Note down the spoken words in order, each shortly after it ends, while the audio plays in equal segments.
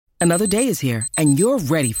Another day is here, and you're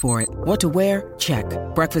ready for it. What to wear? Check.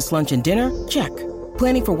 Breakfast, lunch, and dinner? Check.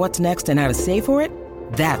 Planning for what's next and how to save for it?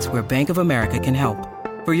 That's where Bank of America can help.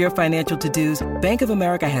 For your financial to-dos, Bank of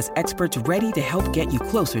America has experts ready to help get you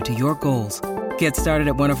closer to your goals. Get started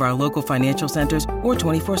at one of our local financial centers or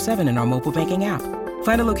 24/7 in our mobile banking app.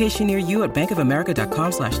 Find a location near you at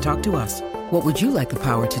bankofamerica.com/talktous. What would you like the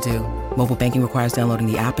power to do? Mobile banking requires downloading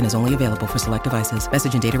the app and is only available for select devices.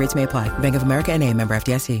 Message and data rates may apply. Bank of America N.A., member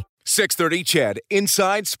FDIC. 630 CHED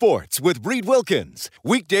Inside Sports with Reed Wilkins.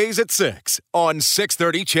 Weekdays at 6 on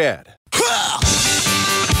 630 CHED.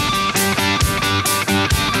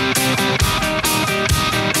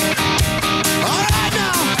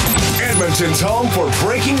 Edmonton's home for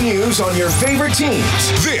breaking news on your favorite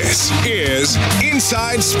teams. This is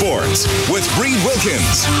Inside Sports with Reed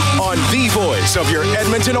Wilkins on the voice of your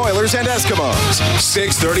Edmonton Oilers and Eskimos.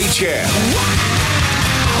 630 CHED.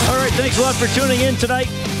 All right, thanks a lot for tuning in tonight.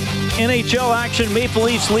 NHL action, Maple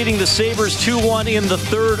Leafs leading the Sabres 2-1 in the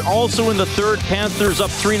third. Also in the third, Panthers up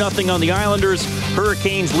 3-0 on the Islanders.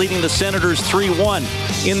 Hurricanes leading the Senators 3-1.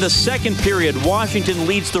 In the second period, Washington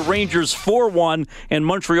leads the Rangers 4-1, and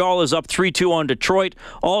Montreal is up 3-2 on Detroit.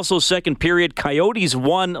 Also second period, Coyotes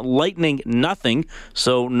 1, Lightning nothing.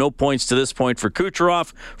 So no points to this point for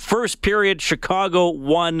Kucherov. First period, Chicago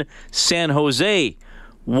 1, San Jose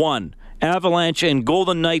 1. Avalanche and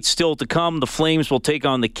Golden Knights still to come. The Flames will take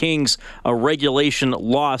on the Kings. A regulation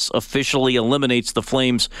loss officially eliminates the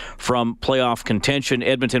Flames from playoff contention.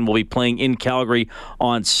 Edmonton will be playing in Calgary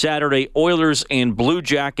on Saturday. Oilers and Blue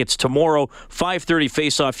Jackets tomorrow. 5:30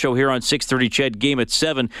 face-off show here on 630 CHED. Game at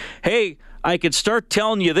 7. Hey, I could start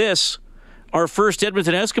telling you this. Our first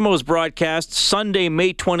Edmonton Eskimos broadcast Sunday,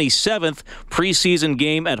 May 27th, preseason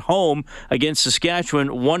game at home against Saskatchewan,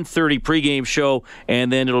 1:30 pregame show,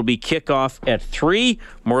 and then it'll be kickoff at 3.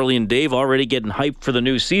 Morley and Dave already getting hyped for the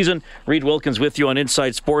new season. Reed Wilkins with you on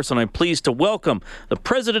Inside Sports, and I'm pleased to welcome the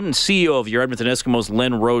president and CEO of your Edmonton Eskimos,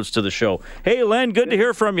 Len Rhodes, to the show. Hey, Len, good to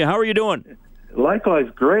hear from you. How are you doing? Likewise,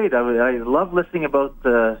 great. I love listening about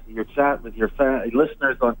your chat with your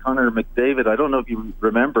listeners on Connor McDavid. I don't know if you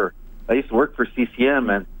remember. I used to work for CCM,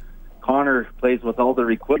 and Connor plays with all their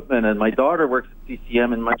equipment, and my daughter works at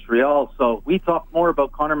CCM in Montreal. So we talk more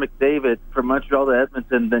about Connor McDavid from Montreal to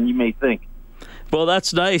Edmonton than you may think. Well,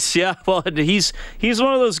 that's nice. Yeah, well, he's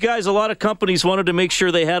one of those guys a lot of companies wanted to make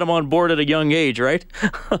sure they had him on board at a young age, right?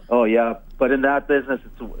 Oh, yeah. But in that business,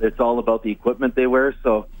 it's all about the equipment they wear.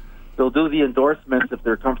 So they'll do the endorsements if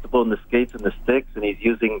they're comfortable in the skates and the sticks, and he's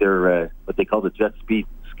using their what they call the jet speed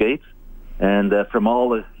skates. And from all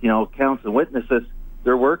the counts and witnesses,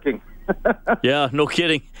 they're working. Yeah, no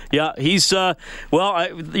kidding. Yeah, he's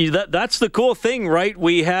that's the cool thing, right?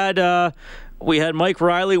 We had Mike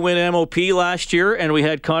Riley win MOP last year, and we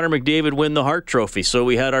had Connor McDavid win the Hart Trophy. So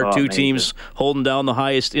we had our two teams holding down the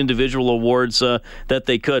highest individual awards that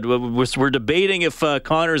they could. We're debating if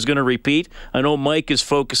Connor is going to repeat. I know Mike is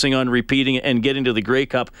focusing on repeating and getting to the Grey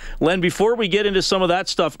Cup. Len, before we get into some of that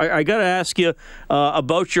stuff, I got to ask you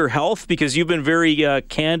about your health, because you've been very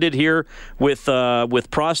candid here with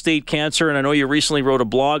prostate cancer, and I know you recently wrote a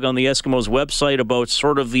blog on the Eskimos website about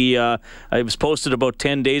sort of it was posted about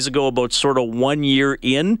 10 days ago about sort of 1 year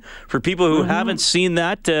in. For people who haven't seen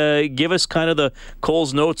that, give us kind of the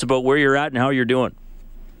Cole's notes about where you're at and how you're doing.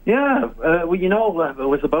 Yeah, it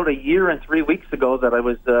was about a year and 3 weeks ago that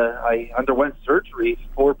I underwent surgery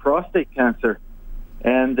for prostate cancer,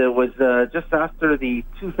 and it was just after the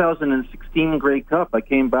 2016 Grey Cup. I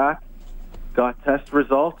came back, got test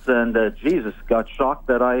results, and got shocked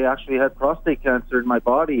that I actually had prostate cancer in my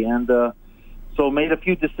body, and so made a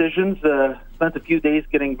few decisions, spent a few days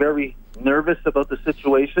getting very nervous about the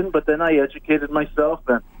situation, but then I educated myself,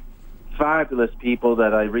 and fabulous people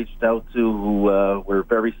that I reached out to who were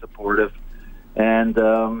very supportive. And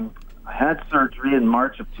I had surgery in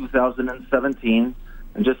March of 2017,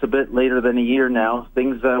 and just a bit later than a year now,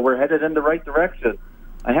 things were headed in the right direction.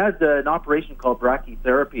 I had an operation called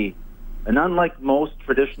brachytherapy, and unlike most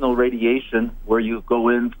traditional radiation, where you go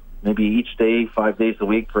in maybe each day, 5 days a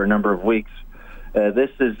week for a number of weeks, this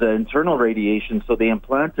is internal radiation, so they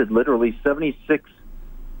implanted literally 76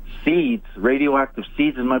 seeds, radioactive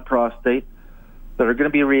seeds in my prostate that are going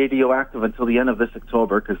to be radioactive until the end of this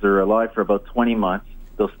October, because they're alive for about 20 months.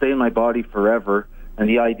 They'll stay in my body forever, and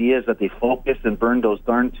the idea is that they focus and burn those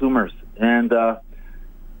darn tumors. And a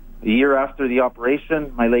year after the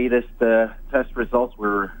operation, my latest test results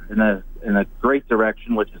were in a great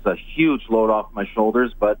direction, which is a huge load off my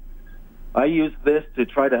shoulders, but I use this to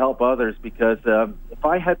try to help others, because if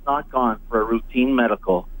I had not gone for a routine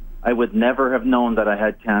medical, I would never have known that I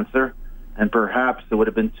had cancer. and perhaps it would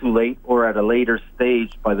have been too late or at a later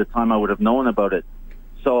stage by the time I would have known about it.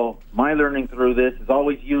 So my learning through this is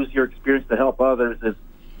always use your experience to help others. Is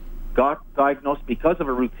got diagnosed because of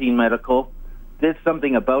a routine medical, did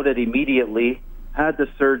something about it immediately, had the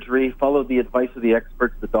surgery, followed the advice of the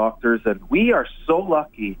experts, the doctors, and we are so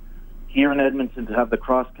lucky here in Edmonton to have the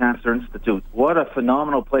Cross Cancer Institute. What a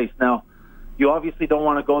phenomenal place. Now, you obviously don't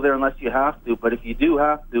want to go there unless you have to, but if you do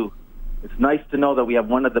have to, it's nice to know that we have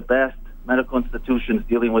one of the best medical institutions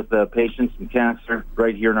dealing with patients and cancer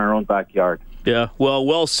right here in our own backyard. Yeah,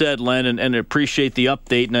 well said, Len, and appreciate the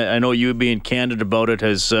update. And I know you being candid about it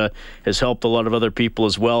has helped a lot of other people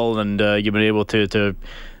as well, and you've been able to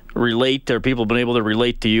relate, or people have been able to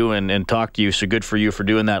relate to you and talk to you, so good for you for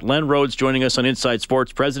doing that. Len Rhodes joining us on Inside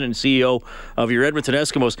Sports, President and CEO of your Edmonton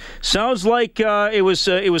Eskimos. Sounds like it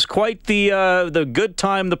was quite the good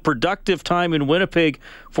time, the productive time in Winnipeg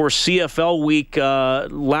for CFL week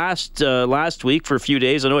last week for a few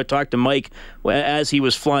days. I know I talked to Mike as he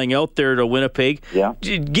was flying out there to Winnipeg. Yeah.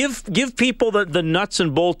 Give people the nuts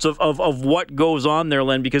and bolts of what goes on there,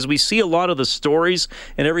 Len, because we see a lot of the stories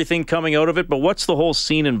and everything coming out of it, but what's the whole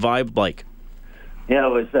scene and vibe like? Yeah, it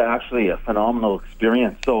was actually a phenomenal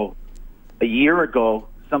experience. So a year ago,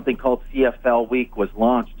 something called CFL Week was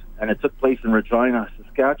launched, and it took place in Regina,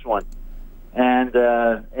 Saskatchewan. And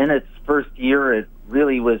in its first year, it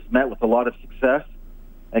really was met with a lot of success.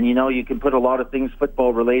 And, you know, you can put a lot of things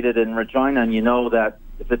football-related in Regina, and you know that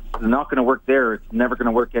if it's not going to work there, it's never going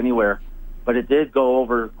to work anywhere. But it did go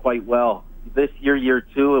over quite well. This year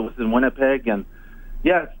 2, it was in Winnipeg, and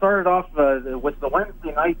yeah, it started off with the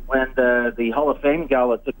Wednesday night when the Hall of Fame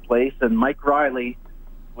Gala took place, and Mike Riley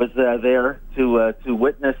was there to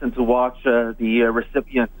witness and to watch the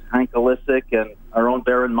recipients, Hank Olisic and our own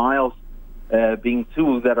Baron Miles, being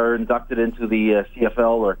two that are inducted into the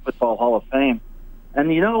CFL or Football Hall of Fame.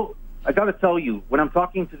 And, you know, I got to tell you, when I'm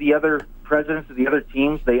talking to the other presidents of the other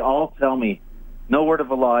teams, they all tell me, no word of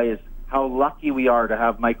a lie, is how lucky we are to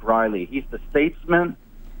have Mike Riley. He's the statesman.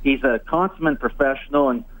 He's a consummate professional,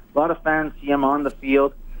 and a lot of fans see him on the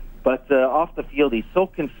field. But off the field, he's so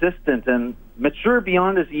consistent and mature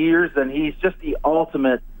beyond his years, and he's just the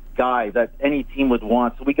ultimate guy that any team would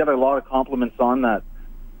want. So we got a lot of compliments on that.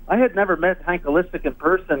 I had never met Hank Olisic in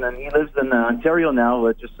person, and he lives in Ontario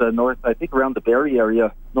now, just north, I think around the Barrie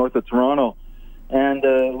area, north of Toronto. And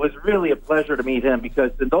it was really a pleasure to meet him,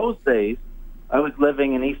 because in those days, I was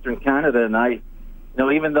living in Eastern Canada,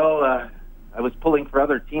 and even though I was pulling for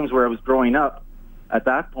other teams where I was growing up at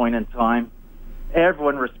that point in time,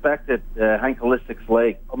 everyone respected Hank Olisic's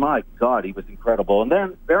leg. Oh, my God, he was incredible. And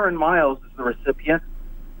then Baron Miles is the recipient,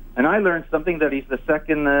 and I learned something, that he's the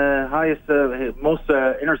second highest, most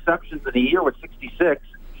interceptions in a year with 66,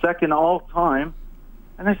 second all time.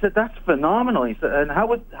 And I said, that's phenomenal. He said, and how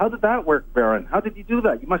did that work, Baron? How did you do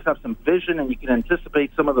that? You must have some vision, and you can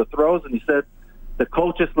anticipate some of the throws. And he said, the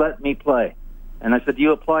coaches let me play. And I said, do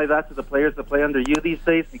you apply that to the players that play under you these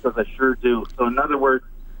days? Because I sure do. So in other words,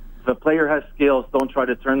 if a player has skills, don't try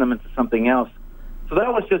to turn them into something else. So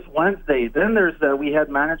that was just Wednesday. Then we had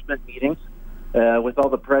management meetings with all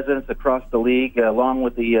the presidents across the league, along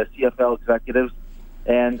with the CFL executives.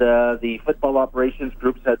 And the football operations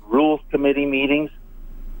groups had rules committee meetings.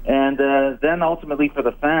 And then ultimately for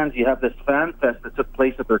the fans, you have this fan fest that took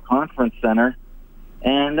place at their conference center.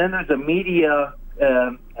 And then there's a media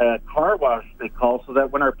car wash, they call, so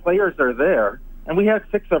that when our players are there, and we had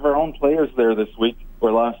 6 of our own players there this week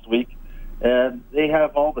or last week, they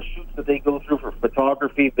have all the shoots that they go through for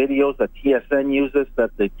photography, videos that TSN uses,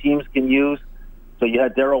 that the teams can use. So you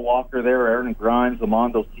had Darryl Walker there, Aaron Grimes,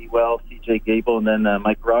 Lamondo Sewell, CJ Gable, and then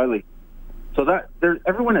Mike Riley. So that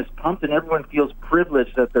everyone is pumped, and everyone feels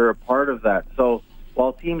privileged that they're a part of that. So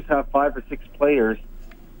while teams have 5 or 6 players,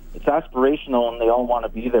 it's aspirational, and they all want to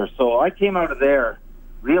be there. So I came out of there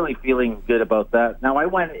really feeling good about that. Now, I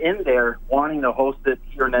went in there wanting to host it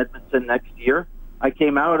here in Edmonton next year. I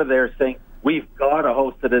came out of there saying, we've got to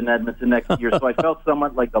host it in Edmonton next year. So I felt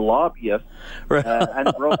somewhat like a lobbyist and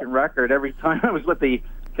a broken record every time I was with the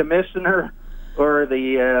commissioner or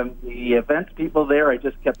the events people there. I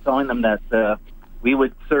just kept telling them that we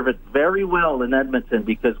would serve it very well in Edmonton,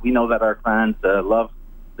 because we know that our fans love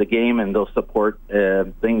the game, and they'll support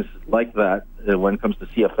things like that when it comes to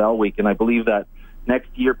CFL week. And I believe that next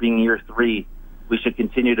year, being year 3, we should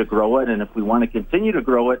continue to grow it. And if we want to continue to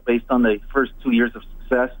grow it based on the first 2 years of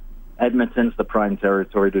success, Edmonton's the prime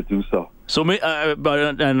territory to do so. So,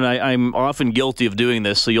 I'm often guilty of doing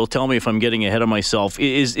this, so you'll tell me if I'm getting ahead of myself.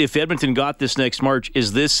 If Edmonton got this next March,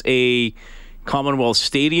 is this a Commonwealth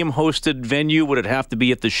Stadium hosted venue? Would it have to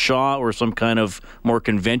be at the Shaw or some kind of more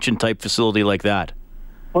convention type facility like that?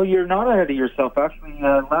 Well, you're not ahead of yourself. Actually,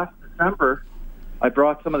 last December, I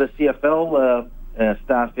brought some of the CFL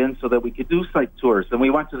staff in so that we could do site tours. And we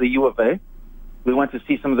went to the U of A. We went to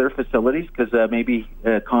see some of their facilities because maybe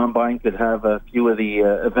Combine could have a few of the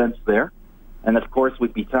events there. And, of course,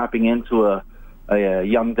 we'd be tapping into a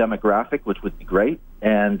young demographic, which would be great.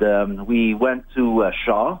 And we went to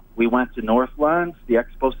Shaw. We went to Northlands, the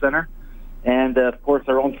Expo Center, and, of course,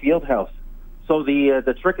 our own field house. So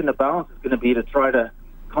the trick and the balance is going to be to try to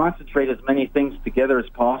concentrate as many things together as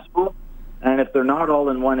possible. And if they're not all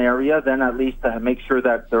in one area, then at least make sure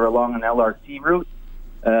that they're along an LRT route.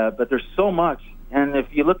 But there's so much. And if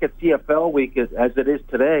you look at CFL Week as it is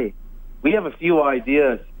today, we have a few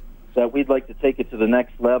ideas that we'd like to take it to the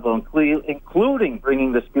next level, including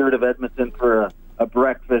bringing the Spirit of Edmonton for a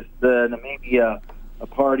breakfast, maybe a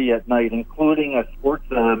party at night, including a sports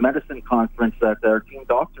medicine conference that our team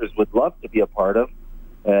doctors would love to be a part of.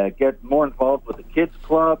 Get more involved with the kids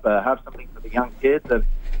club, have something for the young kids.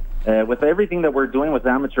 And with everything that we're doing with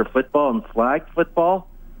amateur football and flag football,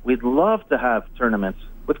 we'd love to have tournaments.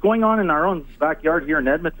 What's going on in our own backyard here in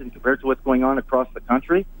Edmonton compared to what's going on across the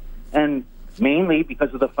country, and mainly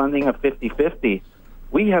because of the funding of 50-50,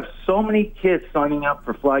 we have so many kids signing up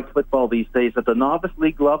for flag football these days at the novice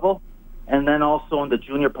league level and then also in the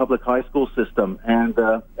junior public high school system. And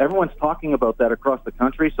everyone's talking about that across the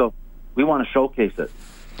country, so we want to showcase it.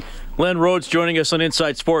 Len Rhodes joining us on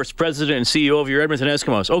Inside Sports, President and CEO of your Edmonton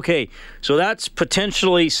Eskimos. Okay, so that's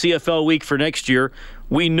potentially CFL Week for next year.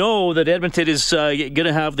 We know that Edmonton is going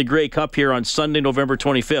to have the Grey Cup here on Sunday, November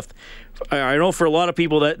 25th. I know for a lot of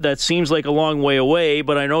people that seems like a long way away,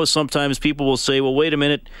 but I know sometimes people will say, well, wait a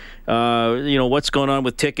minute, what's going on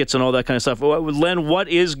with tickets and all that kind of stuff. Len, what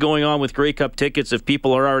is going on with Grey Cup tickets if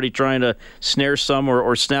people are already trying to snare some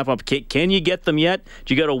or snap up? Can you get them yet?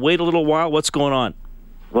 Do you got to wait a little while? What's going on?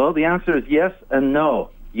 Well, the answer is yes and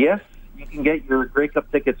no. Yes, you can get your Grey Cup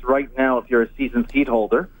tickets right now if you're a season seat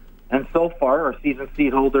holder. And so far, our season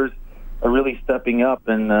seat holders are really stepping up,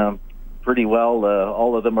 and pretty well,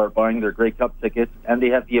 all of them are buying their Grey Cup tickets, and they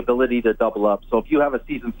have the ability to double up. So if you have a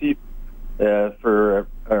season seat for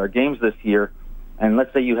our games this year, and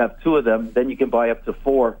let's say you have 2 of them, then you can buy up to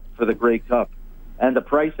 4 for the Grey Cup. And the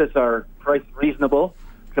prices are priced reasonable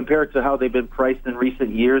compared to how they've been priced in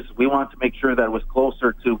recent years. We want to make sure that it was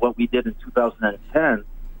closer to what we did in 2010,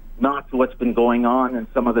 not to what's been going on in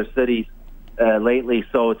some other cities lately.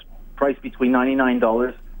 So it's priced between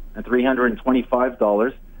 $99 and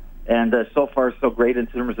 $325, and so far so great in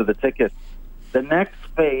terms of the tickets. The next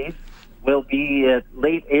phase will be at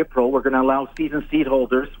late April. We're going to allow season seat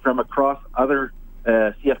holders from across other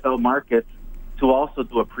CFL markets to also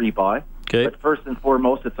do a pre-buy. Okay. But first and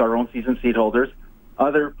foremost, it's our own season seat holders.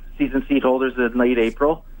 Other season seat holders in late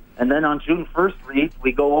April. And then on June 1st,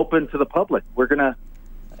 we go open to the public. We're going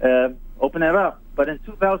to open it up. But in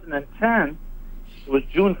 2010, it was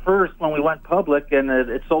June 1st when we went public, and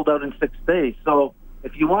it sold out in 6 days. So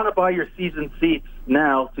if you want to buy your season seats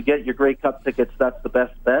now to get your Grey Cup tickets, that's the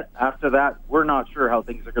best bet. After that, we're not sure how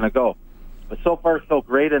things are going to go. But so far, so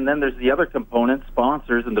great. And then there's the other component,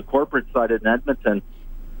 sponsors and the corporate side in Edmonton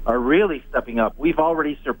are really stepping up. We've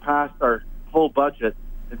already surpassed our full budget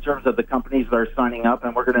in terms of the companies that are signing up,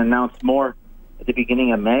 and we're going to announce more at the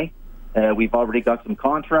beginning of May. We've already got some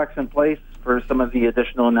contracts in place for some of the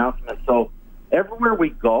additional announcements. So everywhere we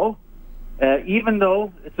go, even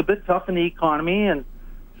though it's a bit tough in the economy and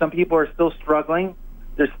some people are still struggling,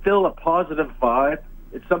 there's still a positive vibe.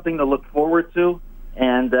 It's something to look forward to.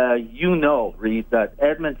 And Reed, that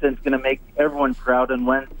Edmonton's going to make everyone proud. And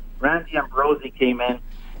when Randy Ambrosi came in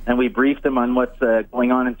and we briefed him on what's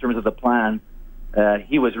going on in terms of the plan,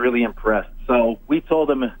 he was really impressed. So we told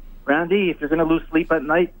him, Randy, if you're going to lose sleep at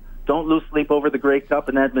night, don't lose sleep over the Grey Cup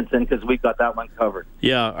in Edmonton because we've got that one covered.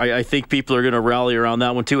 Yeah, I think people are going to rally around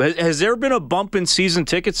that one too. Has there been a bump in season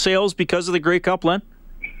ticket sales because of the Grey Cup, Len?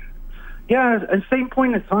 Yeah, and same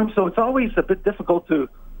point in time, so it's always a bit difficult to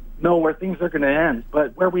know where things are going to end.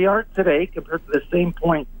 But where we are today compared to the same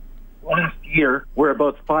point last year, we're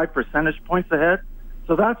about 5 percentage points ahead.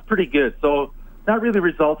 So that's pretty good. So that really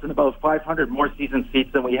results in about 500 more season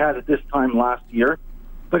seats than we had at this time last year.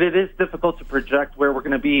 But it is difficult to project where we're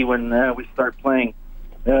going to be when we start playing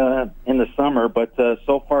in the summer. But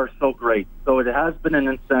so far, so great. So it has been an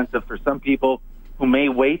incentive for some people who may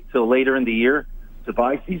wait till later in the year to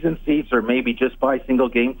buy season seats or maybe just buy single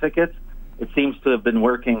game tickets. It seems to have been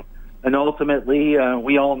working. And ultimately,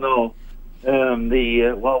 we all know we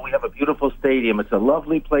have a beautiful stadium. It's a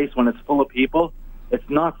lovely place when it's full of people. It's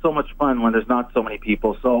not so much fun when there's not so many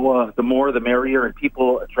people. So the more, the merrier, and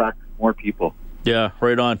people attract more people. Yeah,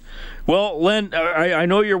 right on. Well, Len, I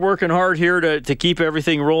know you're working hard here to keep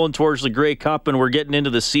everything rolling towards the Grey Cup, and we're getting into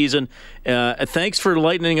the season. Thanks for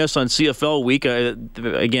enlightening us on CFL week.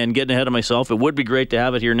 Again, getting ahead of myself, it would be great to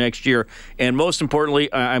have it here next year. And most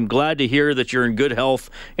importantly, I'm glad to hear that you're in good health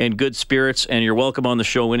and good spirits, and you're welcome on the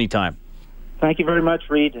show anytime. Thank you very much,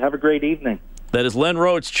 Reed. Have a great evening. That is Len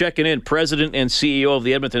Rhodes checking in, President and CEO of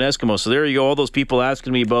the Edmonton Eskimos. So there you go, all those people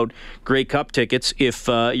asking me about Grey Cup tickets. If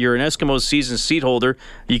you're an Eskimos season seat holder,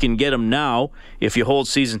 you can get them now. If you hold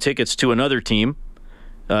season tickets to another team,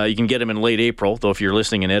 you can get them in late April. Though if you're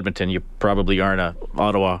listening in Edmonton, you probably aren't a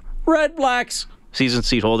Ottawa Red Blacks season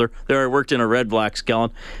seat holder. There, I worked in a Red Blacks,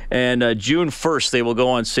 Kellen. And June 1st, they will go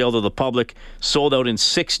on sale to the public. Sold out in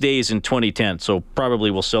 6 days in 2010, so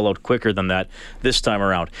probably will sell out quicker than that this time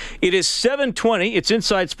around. It is 7:20. It's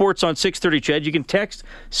Inside Sports on 630 CHED. You can text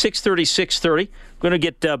 630-630. I'm going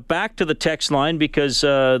to get back to the text line because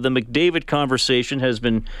the McDavid conversation has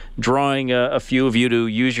been drawing a few of you to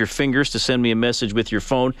use your fingers to send me a message with your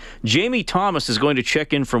phone. Jamie Thomas is going to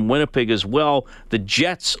check in from Winnipeg as well. The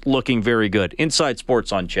Jets looking very good. Inside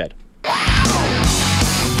Sports on CHED.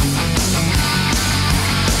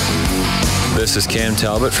 This is Cam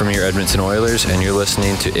Talbot from your Edmonton Oilers, and you're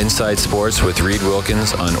listening to Inside Sports with Reed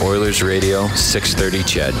Wilkins on Oilers Radio 630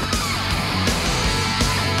 CHED.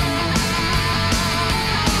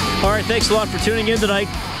 All right, thanks a lot for tuning in tonight.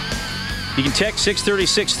 You can text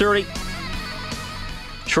 630-630.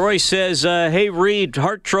 Troy says, hey, Reed,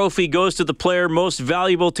 Hart Trophy goes to the player most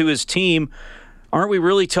valuable to his team. Aren't we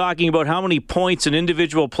really talking about how many points an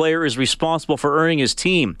individual player is responsible for earning his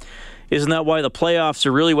team? Isn't that why the playoffs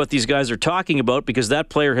are really what these guys are talking about? Because that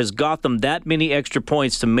player has got them that many extra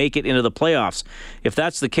points to make it into the playoffs. If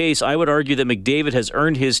that's the case, I would argue that McDavid has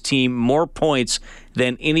earned his team more points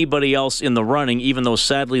than anybody else in the running, even though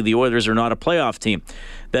sadly the Oilers are not a playoff team.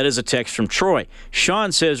 That is a text from Troy.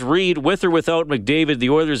 Sean says, Reed, with or without McDavid, the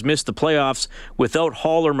Oilers missed the playoffs. Without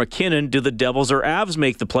Hall or McKinnon, do the Devils or Avs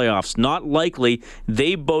make the playoffs? Not likely.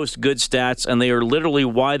 They boast good stats, and they are literally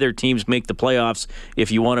why their teams make the playoffs if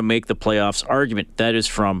you want to make the playoffs argument. That is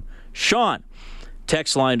from Sean.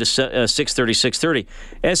 Text line to 630-630.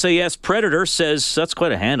 SAS Predator says, that's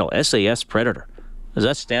quite a handle, SAS Predator. Does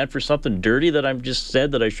that stand for something dirty that I've just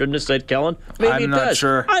said that I shouldn't have said, Kellen? Maybe I'm it not does.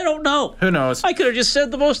 sure. I don't know. Who knows? I could have just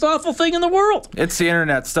said the most awful thing in the world. It's the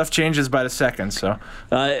internet. Stuff changes by the second, so.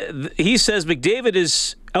 He says McDavid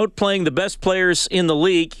is outplaying the best players in the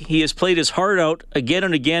league. He has played his heart out again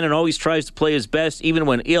and again and always tries to play his best, even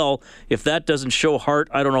when ill. If that doesn't show heart,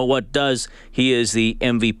 I don't know what does. He is the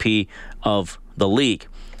MVP of the league.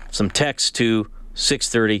 Some text to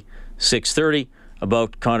 630-630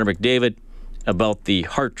 about Connor McDavid, about the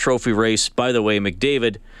Hart Trophy race. By the way,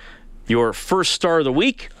 McDavid, your first star of the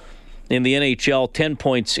week in the NHL, 10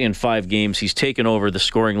 points in 5 games. He's taken over the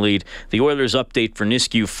scoring lead. The Oilers update for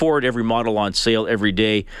Nisku Ford, every model on sale every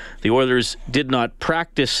day. The Oilers did not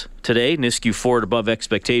practice today. Nisku Ford above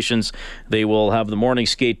expectations. They will have the morning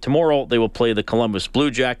skate tomorrow. They will play the Columbus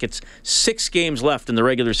Blue Jackets. 6 games left in the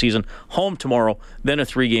regular season. Home tomorrow, then a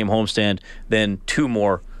 3-game homestand, then 2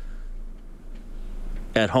 more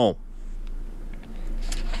at home.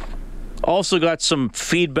 Also got some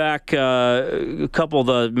feedback, a couple of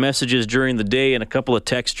the messages during the day and a couple of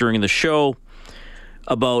texts during the show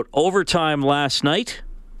about overtime last night.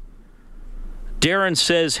 Darren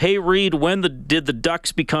says, hey, Reed, when did the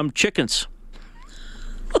Ducks become chickens?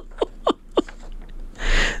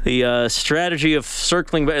 The strategy of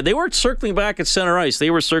circling back. They weren't circling back at center ice.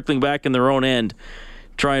 They were circling back in their own end,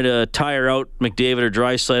 trying to tire out McDavid or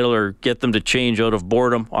Draisaitl or get them to change out of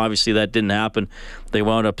boredom. Obviously, that didn't happen. They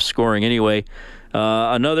wound up scoring anyway.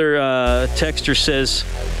 Another texter says,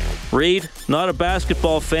 Reed, not a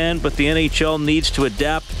basketball fan, but the NHL needs to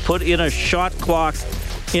adapt. Put in a shot clock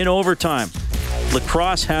in overtime.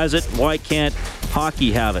 Lacrosse has it. Why can't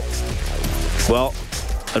hockey have it? Well,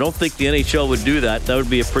 I don't think the NHL would do that. That would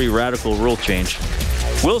be a pretty radical rule change.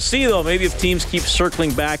 We'll see, though. Maybe if teams keep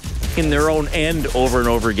circling back in their own end over and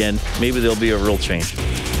over again, maybe there'll be a real change.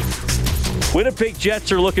 Winnipeg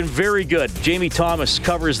Jets are looking very good. Jamie Thomas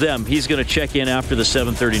covers them. He's going to check in after the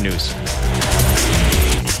 7:30 news.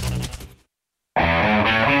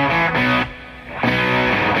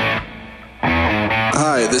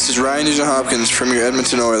 Hi, this is Ryan Nugent-Hopkins from your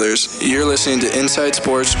Edmonton Oilers. You're listening to Inside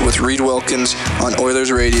Sports with Reed Wilkins on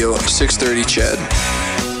Oilers Radio 630 CHED.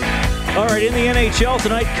 All right, in the NHL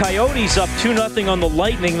tonight, Coyotes up 2-0 on the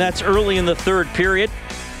Lightning. That's early in the third period.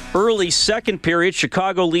 Early second period,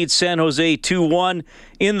 Chicago leads San Jose 2-1.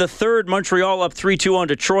 In the third, Montreal up 3-2 on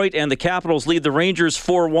Detroit, and the Capitals lead the Rangers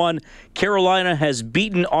 4-1. Carolina has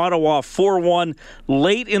beaten Ottawa 4-1.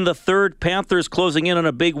 Late in the third, Panthers closing in on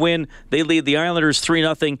a big win. They lead the Islanders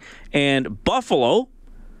 3-0. And Buffalo,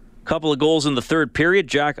 a couple of goals in the third period.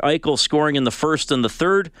 Jack Eichel scoring in the first and the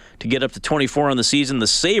third to get up to 24 on the season. The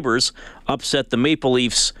Sabres upset the Maple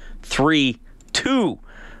Leafs 3-2.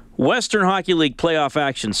 Western Hockey League playoff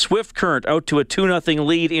action. Swift Current out to a 2-0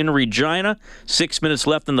 lead in Regina. 6 minutes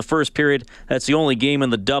left in the first period. That's the only game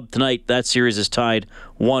in the dub tonight. That series is tied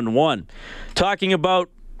 1-1. Talking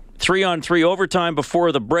about 3-on-3 overtime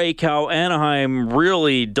before the break, how Anaheim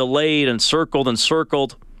really delayed and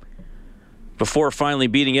circled before finally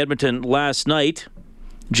beating Edmonton last night.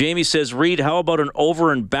 Jamie says, Reed, how about an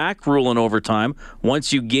over and back rule in overtime?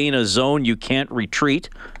 Once you gain a zone, you can't retreat.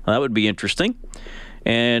 Well, that would be interesting.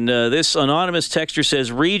 And this anonymous texter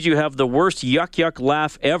says, Reed, you have the worst yuck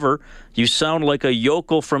laugh ever. You sound like a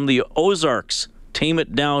yokel from the Ozarks. Tame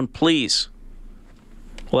it down, please.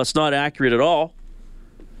 Well, that's not accurate at all.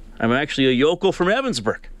 I'm actually a yokel from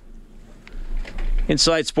Evansburg.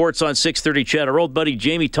 Inside Sports on 630 Chat. Our old buddy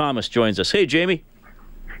Jamie Thomas joins us. Hey, Jamie.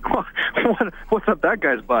 What's up that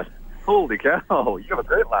guy's butt? Holy cow, you have a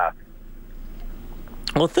great laugh.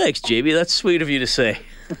 Well, thanks, Jamie. That's sweet of you to say.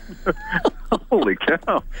 Holy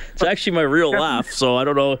cow. It's actually my real laugh, so I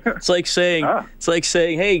don't know. It's like saying,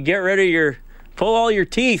 hey, get rid of pull all your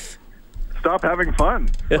teeth. Stop having fun.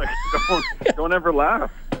 Like, don't ever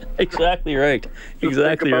laugh. Exactly right. Just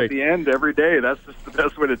think about the end every day. That's just the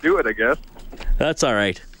best way to do it, I guess. That's all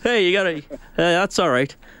right. Hey, that's all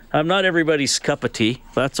right. I'm not everybody's cup of tea.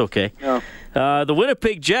 That's okay. No. The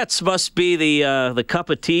Winnipeg Jets must be the cup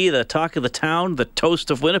of tea, the talk of the town, the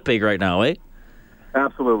toast of Winnipeg right now, eh?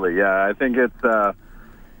 Absolutely, yeah. I think it's a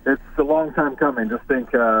long time coming. Just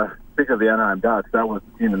think of the Anaheim Ducks. That was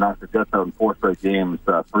the team that knocked the Jets out in 4 straight games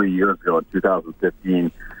 3 years ago in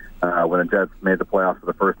 2015 when the Jets made the playoffs for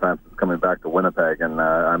the first time since coming back to Winnipeg. And,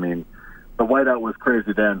 I mean, the whiteout was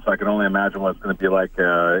crazy then, so I can only imagine what it's going to be like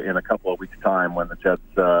in a couple of weeks' time when the Jets,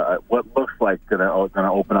 what looks like going to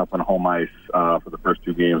open up on home ice for the first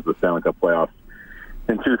 2 games of the Stanley Cup playoffs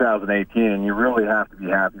in 2018. And you really have to be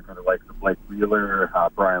happy for the likes of Blake Wheeler,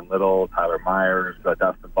 Brian Little, Tyler Myers,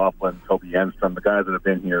 Dustin Byfuglien, Toby Enstrom, the guys that have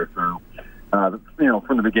been here through,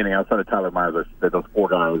 from the beginning. Outside of Tyler Myers, those 4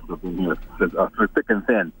 guys have been here through thick and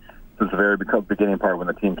thin since the very beginning part when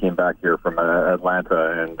the team came back here from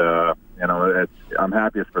Atlanta. And I'm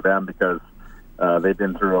happiest for them because they've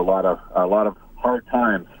been through a lot of hard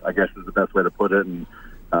times, I guess is the best way to put it. And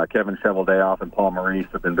Kevin Cheveldayoff and Paul Maurice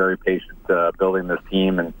have been very patient building this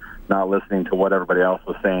team and not listening to what everybody else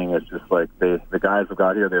was saying. It's just like the guys have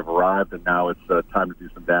got here, they've arrived, and now it's time to do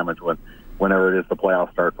some damage whenever it is the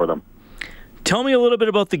playoffs start for them. Tell me a little bit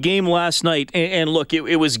about the game last night. And look,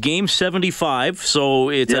 it was game 75, so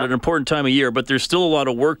it's at an important time of year, but there's still a lot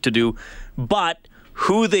of work to do. But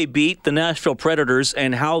who they beat, the Nashville Predators,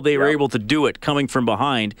 and how they were able to do it coming from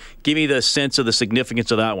behind, give me the sense of the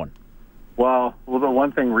significance of that one. Well, the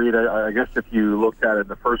one thing, Reed, I guess if you looked at it in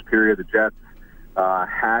the first period, the Jets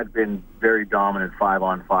had been very dominant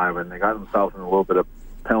 5-on-5, and they got themselves in a little bit of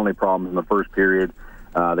penalty problems in the first period.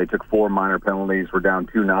 They took 4 minor penalties, were down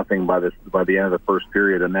 2-0 by the end of the first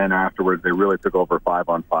period, and then afterwards they really took over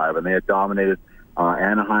 5-on-5, and they had dominated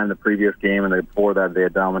Anaheim the previous game, and before that they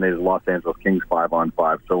had dominated Los Angeles Kings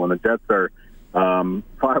 5-on-5. So when the Jets are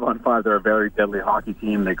 5-on-5, they're a very deadly hockey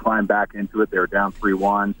team. They climbed back into it. They were down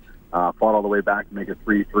 3-1. Fought all the way back to make it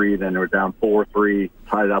 3-3. Then they were down 4-3,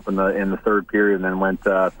 tied it up in the third period, and then went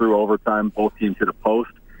through overtime. Both teams hit a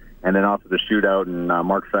post, and then off to the shootout. And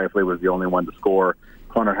Mark Scheifele was the only one to score.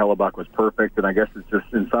 Connor Hellebuck was perfect, and I guess it's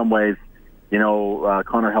just in some ways,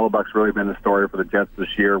 Connor Hellebuck's really been the story for the Jets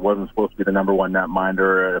this year. Wasn't supposed to be the number 1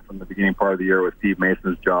 netminder from the beginning part of the year. It was Steve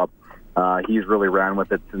Mason's job. He's really ran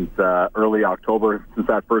with it since early October, since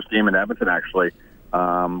that first game in Edmonton, actually.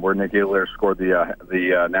 Where Nick Ehlers scored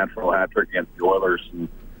the natural hat trick against the Oilers, and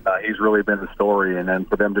he's really been the story. And then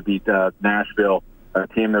for them to beat Nashville, a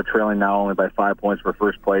team they're trailing now only by 5 points for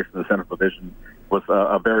first place in the Central Division, was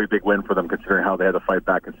a very big win for them, considering how they had to fight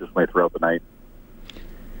back consistently throughout the night.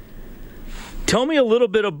 Tell me a little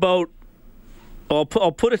bit about. I'll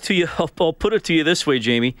put it to you. I'll put it to you this way,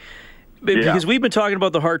 Jamie, because we've been talking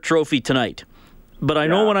about the Hart Trophy tonight. But I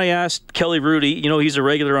know when I asked Kelly Rudy, he's a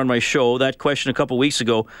regular on my show, that question a couple weeks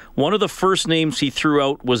ago, one of the first names he threw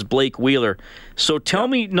out was Blake Wheeler. So tell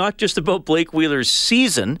me not just about Blake Wheeler's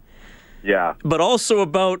season, but also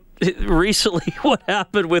about recently what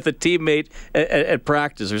happened with a teammate at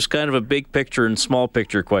practice. There's kind of a big picture and small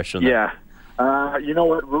picture question there. Yeah. You know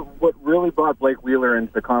what really brought Blake Wheeler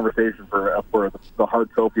into the conversation for the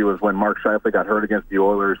Hart Trophy was when Mark Scheifele got hurt against the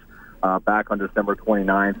Oilers back on December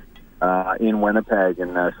 29th in Winnipeg,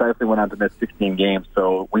 and Scheifele went on to miss 16 games.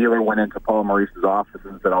 So Wheeler went into Paul Maurice's office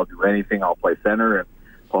and said, "I'll do anything. I'll play center." And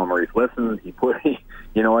Paul Maurice listened. He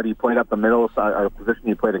played up the middle position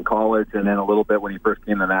he played in college, and then a little bit when he first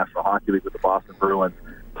came to the National Hockey League with the Boston Bruins.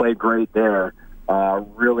 Played great there.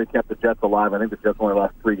 Really kept the Jets alive. I think the Jets only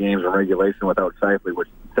lost 3 games in regulation without Scheifele, which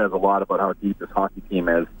says a lot about how deep this hockey team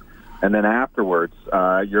is. And then afterwards,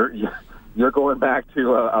 you're going back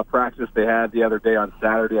to a practice they had the other day on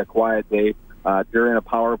Saturday, a quiet day during a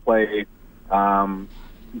power play.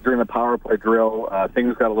 During the power play drill,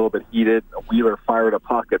 things got a little bit heated. Wheeler fired a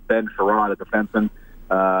puck at Ben Sherratt, a defenseman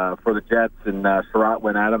for the Jets, and Sherratt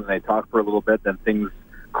went at him, and they talked for a little bit. Then things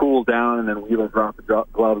cooled down, and then Wheeler dropped the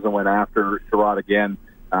gloves and went after Sherratt again.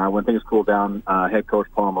 When things cooled down, head coach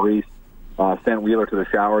Paul Maurice sent Wheeler to the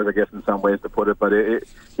showers, I guess, in some ways to put it. But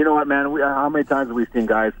you know what, man? How many times have we seen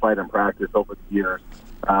guys fight in practice over the years?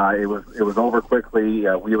 It was over quickly.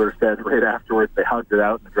 Wheeler said right afterwards they hugged it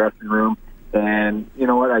out in the dressing room. And you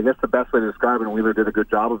know what? I guess the best way to describe it, and Wheeler did a good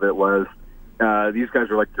job of it, was these guys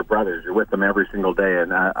are like your brothers. You're with them every single day.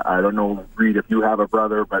 And I don't know, Reed, if you have a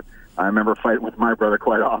brother, but I remember fighting with my brother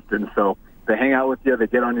quite often. So they hang out with you. They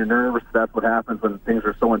get on your nerves. That's what happens when things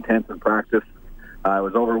are so intense in practice. It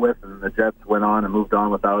was over with, and the Jets went on and moved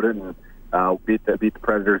on without it, and beat the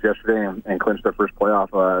Predators yesterday and clinched their second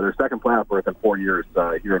playoff berth in 4 years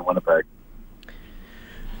here in Winnipeg.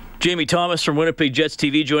 Jamie Thomas from Winnipeg Jets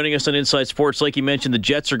TV joining us on Inside Sports. Like you mentioned, the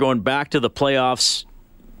Jets are going back to the playoffs,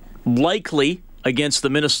 likely against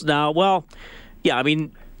the Minnesota. Now, well, yeah, I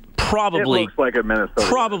mean, probably. It looks like a Minnesota.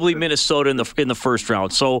 Probably Minnesota in the first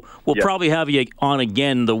round. So we'll probably have you on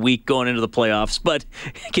again the week going into the playoffs. But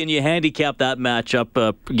can you handicap that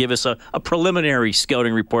matchup? Give us a preliminary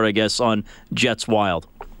scouting report, I guess, on Jets Wild.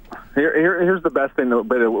 Here's the best way to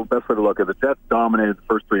look at it. The Jets dominated the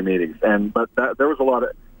first 3 meetings, but there was a lot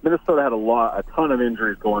of. Minnesota had a ton of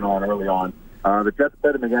injuries going on early on. The Jets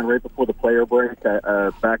played them again right before the player break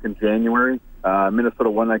back in January. Minnesota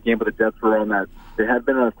won that game, but the Jets were on that. They had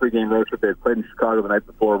been on a 3-game road trip. They had played in Chicago the night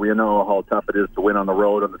before. We know how tough it is to win on the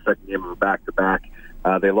road on the second game of a back-to-back.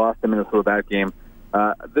 They lost to Minnesota that game.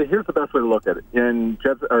 Here's the best way to look at it.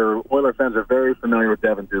 Oiler fans are very familiar with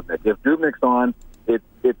Devan Dubnyk. If Dubnyk's on,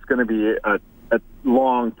 it's going to be a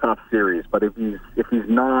long, tough series. But if he's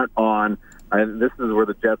not on, this is where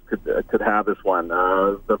the Jets could have this one.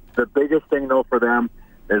 The biggest thing, though, for them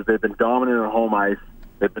is they've been dominant on home ice.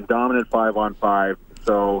 They've been dominant 5-on-5.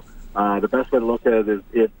 So the best way to look at it is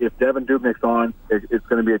if Devan Dubnyk's on, it's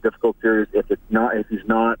going to be a difficult series. If he's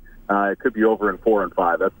not, it could be over in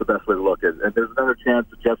 4-on-5. That's the best way to look at it. And there's another chance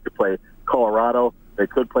the Jets could play Colorado. They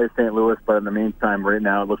could play St. Louis, but in the meantime, right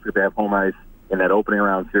now, it looks like they have home ice in that opening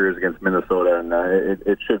round series against Minnesota, and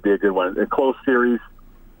it should be a good one. A close series.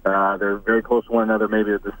 They're very close to one another.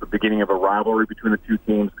 Maybe this is the beginning of a rivalry between the two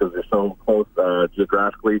teams because they're so close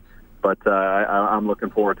geographically. But I'm looking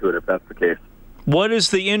forward to it if that's the case. What is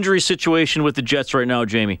the injury situation with the Jets right now,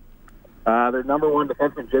 Jamie? Their number one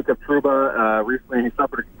defenseman, Jacob Trouba, recently he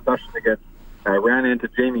suffered a concussion against, ran into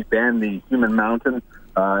Jamie Benn, the Human Mountain,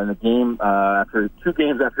 in a game after 2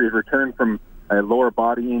 games after he returned from a lower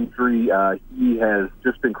body injury. He has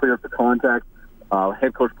just been cleared for contact.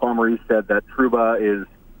 Head coach Paul Maurice said that Trouba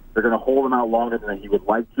they're going to hold him out longer than he would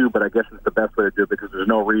like to, but I guess it's the best way to do it because there's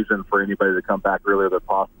no reason for anybody to come back earlier than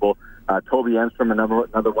possible. Toby Enstrom,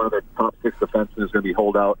 another one of their top 6 defensemen, is going to be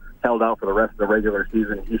held out for the rest of the regular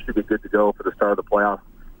season. He should be good to go for the start of the playoffs.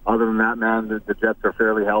 Other than that, man, the Jets are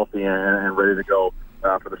fairly healthy and ready to go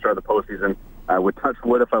for the start of the postseason. I would touch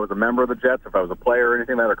wood if I was a member of the Jets, if I was a player or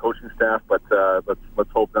anything like that, or coaching staff, but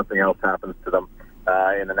let's hope nothing else happens to them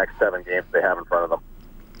in the next 7 games they have in front of them.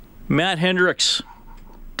 Matt Hendricks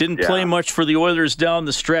didn't play much for the Oilers down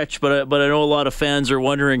the stretch, but I know a lot of fans are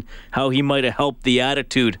wondering how he might have helped the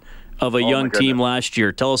attitude of a young team last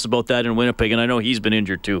year. Tell us about that in Winnipeg, and I know he's been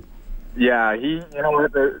injured too. Yeah,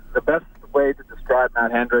 the best way to describe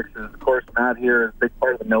Matt Hendricks is, of course, Matt here is a big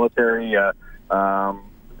part of the military.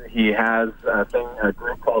 He has a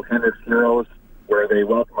group called Hendricks Heroes, where they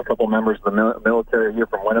welcome a couple members of the military here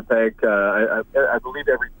from Winnipeg. I believe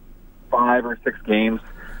every 5 or 6 games.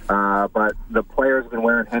 But the players have been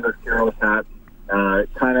wearing Hendricks Heroes hats,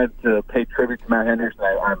 kind of to pay tribute to Matt Hendricks.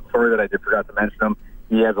 I'm sorry that I forgot to mention him.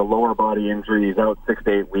 He has a lower body injury. He's out 6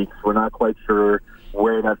 to 8 weeks. We're not quite sure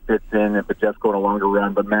where that fits in, if it's just going a longer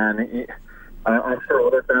run. But, man, I'm sure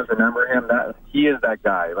other fans remember him. He is that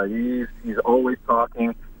guy. Like he's always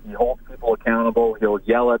talking. He holds people accountable. He'll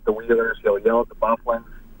yell at the Wheelers. He'll yell at the Bufflins.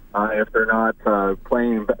 if they're not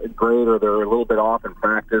playing great or they're a little bit off in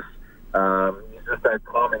practice. He's just that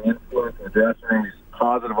calming influence in the dressing room. He's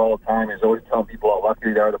positive all the time. He's always telling people how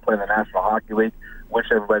lucky they are to play in the National Hockey League, which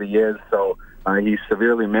everybody is. So he's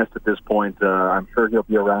severely missed at this point. I'm sure he'll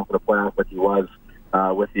be around for the playoffs like he was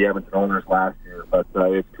with the Edmonton Oilers last year. But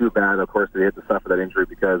it's too bad, of course, that he had to suffer that injury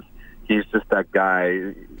because he's just that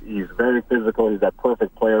guy. He's very physical. He's that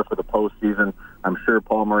perfect player for the postseason. I'm sure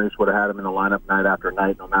Paul Maurice would have had him in the lineup night after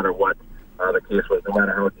night, no matter what the case was, no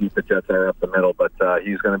matter how deep the Jets are up the middle. But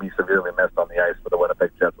he's going to be severely missed on the ice for the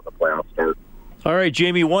Winnipeg Jets when the playoffs start. All right,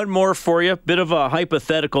 Jamie, one more for you. Bit of a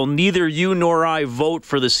hypothetical. Neither you nor I vote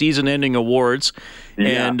for the season-ending awards.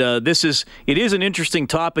 Yeah. And it is an interesting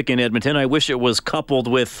topic in Edmonton. I wish it was coupled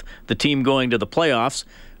with the team going to the playoffs.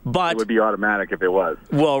 But it would be automatic if it was.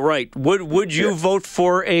 Well, right. Would you vote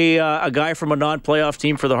for a guy from a non-playoff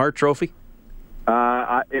team for the Hart Trophy?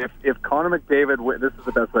 If Connor McDavid, this is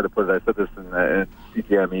the best way to put it. I said this in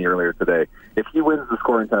CTME earlier today. If he wins the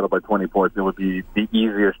scoring title by 20 points, it would be the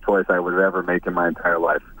easiest choice I would ever make in my entire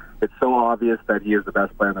life. It's so obvious that he is the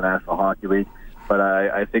best player in the National Hockey League, but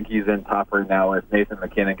I think he's in top right now if Nathan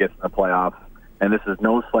McKinnon gets in the playoffs. And this is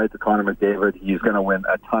no slight to Connor McDavid. He's going to win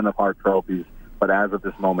a ton of Hart trophies, but as of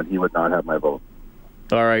this moment, he would not have my vote.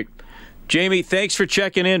 All right. Jamie, thanks for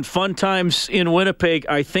checking in. Fun times in Winnipeg.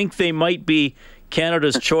 I think they might be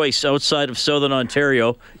Canada's choice outside of Southern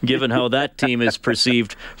Ontario, given how that team is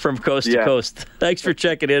perceived from coast to coast. Thanks for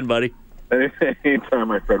checking in, buddy. Anytime,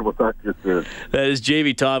 my friend. We'll talk to you soon. That is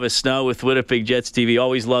Jamie Thomas, now with Winnipeg Jets TV.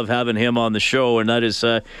 Always love having him on the show, and that is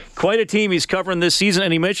quite a team he's covering this season.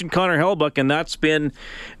 And he mentioned Connor Hellebuyck, and that's been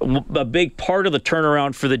a big part of the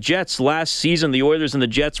turnaround for the Jets. Last season, the Oilers and the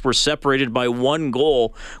Jets were separated by 1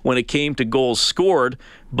 goal when it came to goals scored,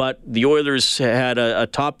 but the Oilers had a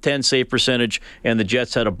top 10 save percentage, and the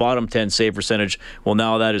Jets had a bottom 10 save percentage. Well,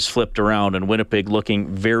 now that is flipped around, and Winnipeg looking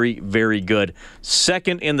very, very good.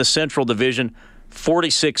 Second in the Central Division,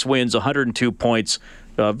 46 wins, 102 points.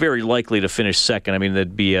 Very likely to finish second. I mean,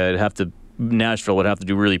 Nashville would have to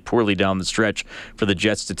do really poorly down the stretch for the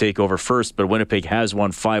Jets to take over first, but Winnipeg has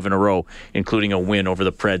won 5 in a row, including a win over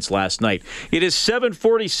the Preds last night. It is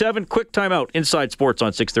 7:47. Quick timeout. Inside Sports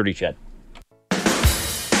on 630 CHED.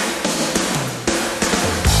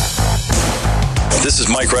 This is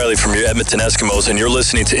Mike Riley from your Edmonton Eskimos, and you're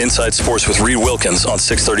listening to Inside Sports with Reed Wilkins on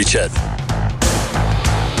 630 CHED.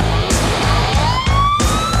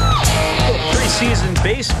 Preseason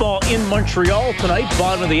baseball in Montreal tonight.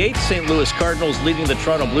 Bottom of the 8th, St. Louis Cardinals leading the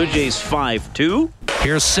Toronto Blue Jays 5-2.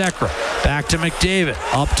 Here's Sekera. Back to McDavid.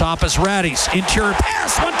 Up top is Raddy's. Interior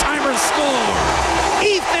pass. One-timer score.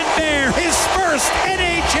 Ethan Bear, his first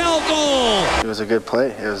NHL goal. It was a good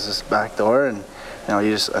play. It was just backdoor, and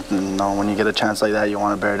you just when you get a chance like that, you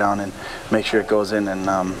want to bear down and make sure it goes in. And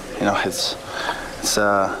it's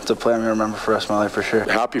a play I'm going to remember for the rest of my life for sure.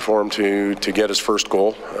 Happy for him to get his first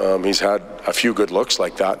goal. He's had a few good looks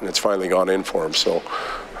like that, and it's finally gone in for him. So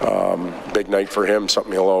big night for him,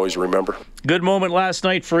 something he'll always remember. Good moment last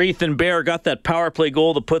night for Ethan Bear. Got that power play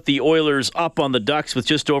goal to put the Oilers up on the Ducks with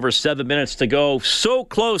just over 7 minutes to go. So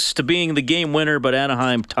close to being the game winner, but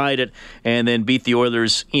Anaheim tied it and then beat the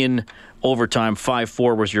Oilers in overtime.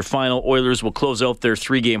 5-4 was your final. Oilers will close out their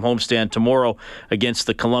 3-game homestand tomorrow against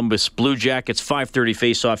the Columbus Blue Jackets. 5:30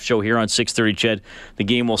 face-off show here on 630 CHED. The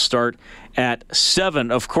game will start at 7.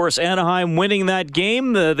 Of course, Anaheim winning that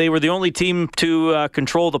game. They were the only team to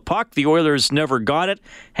control the puck. The Oilers never got it.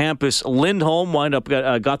 Hampus Lindholm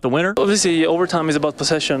got the winner. Obviously, overtime is about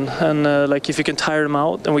possession, and if you can tire them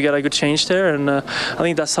out, and we got a good change there, and I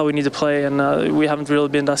think that's how we need to play, and we haven't really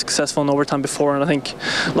been that successful in overtime before, and I think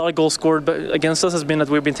a lot of goals scored against us has been that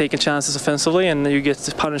we've been taking chances offensively, and you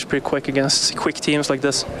get punished pretty quick against quick teams like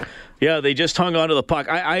this. Yeah, they just hung onto the puck.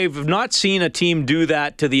 I've not seen a team do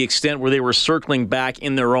that to the extent where they were circling back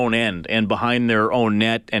in their own end and behind their own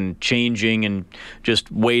net and changing and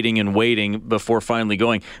just waiting before finally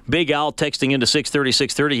going. Big Al texting into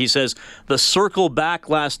 630. He says, the circle back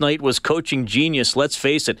last night was coaching genius, let's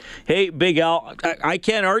face it. Hey, Big Al, I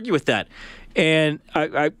can't argue with that. And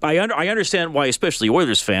I understand why, especially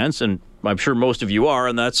Oilers fans, and I'm sure most of you are,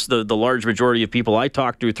 and that's the large majority of people I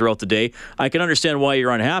talk to throughout the day. I can understand why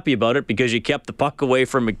you're unhappy about it, because you kept the puck away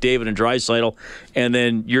from McDavid and Draisaitl, and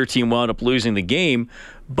then your team wound up losing the game.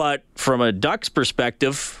 But from a Ducks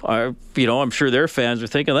perspective, I'm sure their fans are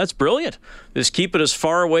thinking, that's brilliant. Just keep it as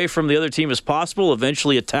far away from the other team as possible,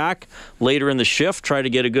 eventually attack later in the shift, try to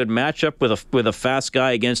get a good matchup with a fast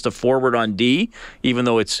guy against a forward on D, even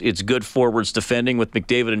though it's good forwards defending with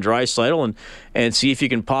McDavid and Draisaitl, and see if you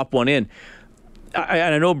can pop one in.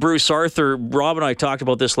 I know Bruce Arthur, Rob and I talked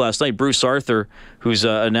about this last night. Bruce Arthur, who's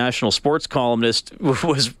a national sports columnist,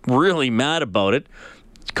 was really mad about it,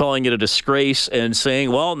 calling it a disgrace and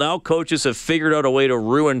saying, well, now coaches have figured out a way to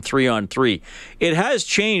ruin 3-on-3. It has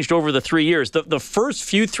changed over the 3 years. The first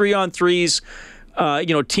few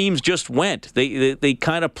 3-on-3s, teams just went. They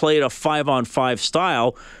kind of played a 5-on-5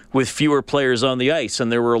 style with fewer players on the ice,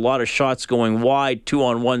 and there were a lot of shots going wide,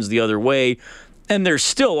 2-on-1s the other way. And there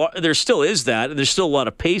still is that. There's still a lot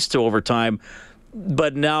of pace to overtime,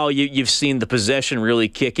 but now you've seen the possession really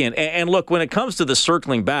kick in. And look, when it comes to the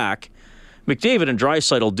circling back, McDavid and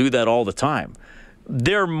Draisaitl do that all the time.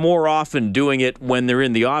 They're more often doing it when they're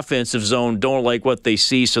in the offensive zone, don't like what they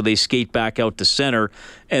see, so they skate back out to center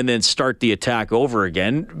and then start the attack over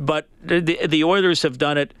again. But the Oilers have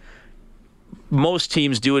done it. Most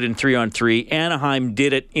teams do it in 3-on-3. Anaheim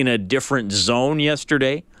did it in a different zone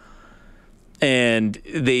yesterday. And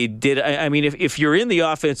they did. I mean, if you're in the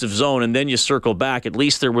offensive zone and then you circle back, at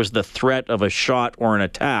least there was the threat of a shot or an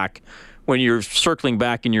attack. When you're circling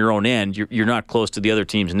back in your own end, you're not close to the other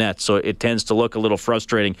team's net, so it tends to look a little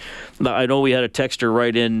frustrating. I know we had a texter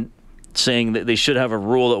write in saying that they should have a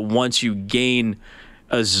rule that once you gain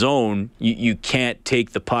a zone, you can't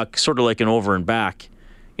take the puck, sort of like an over and back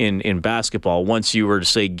in basketball. Once you were to,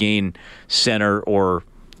 say, gain center or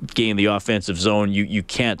gain the offensive zone, you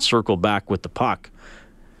can't circle back with the puck.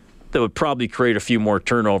 That would probably create a few more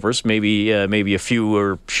turnovers, maybe a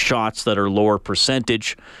fewer shots that are lower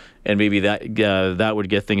percentage, and maybe that would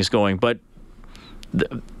get things going. But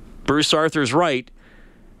Bruce Arthur's right.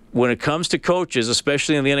 When it comes to coaches,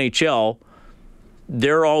 especially in the NHL,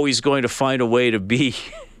 they're always going to find a way to be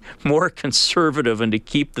more conservative and to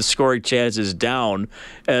keep the scoring chances down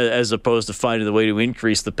as opposed to finding the way to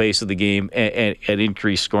increase the pace of the game and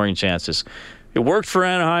increase scoring chances. It worked for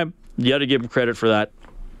Anaheim. You got to give them credit for that.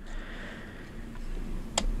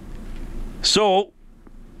 So,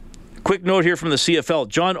 quick note here from the CFL.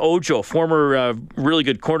 John Ojo, former really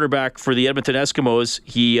good cornerback for the Edmonton Eskimos.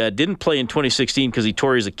 He didn't play in 2016 because he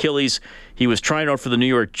tore his Achilles. He was trying out for the New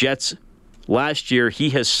York Jets last year. He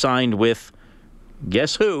has signed with,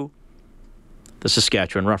 guess who? The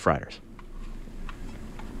Saskatchewan Roughriders.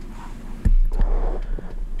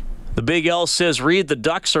 The Big L says, Reed, the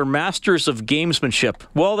Ducks are masters of gamesmanship.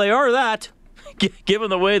 Well, they are that, given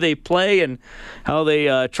the way they play and how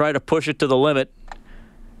they try to push it to the limit.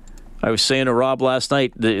 I was saying to Rob last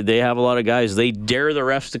night, they have a lot of guys. They dare the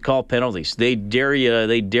refs to call penalties. They dare you.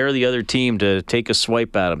 They dare the other team to take a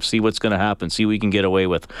swipe at them, see what's going to happen, see what we can get away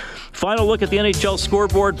with. Final look at the NHL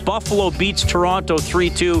scoreboard. Buffalo beats Toronto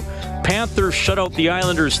 3-2. Panthers shut out the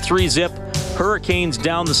Islanders 3-zip. Hurricanes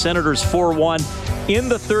down the Senators 4-1. In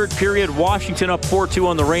the third period, Washington up 4-2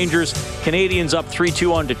 on the Rangers. Canadians up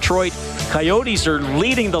 3-2 on Detroit. Coyotes are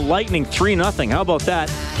leading the Lightning 3-0. How about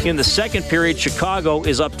that? In the second period, Chicago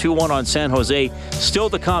is up 2-1 on San Jose. Still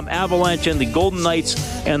to come, Avalanche and the Golden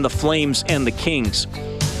Knights and the Flames and the Kings.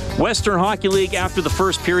 Western Hockey League after the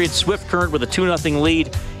first period, Swift Current with a 2-0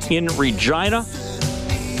 lead in Regina.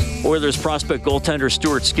 Oilers prospect goaltender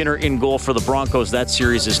Stuart Skinner in goal for the Broncos. That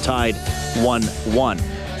series is tied 1-1.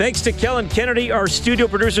 Thanks to Kellen Kennedy, our studio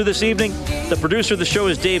producer this evening. The producer of the show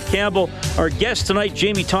is Dave Campbell. Our guests tonight,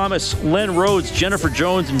 Jamie Thomas, Len Rhodes, Jennifer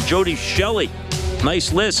Jones, and Jody Shelley.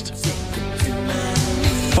 Nice list.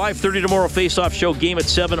 5:30 tomorrow, face-off show, game at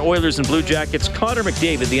 7, Oilers and Blue Jackets. Connor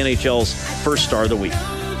McDavid, the NHL's first star of the week.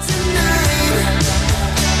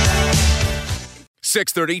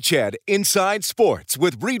 630 CHED Inside Sports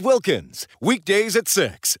with Reed Wilkins. Weekdays at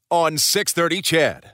 6 on 630 CHED.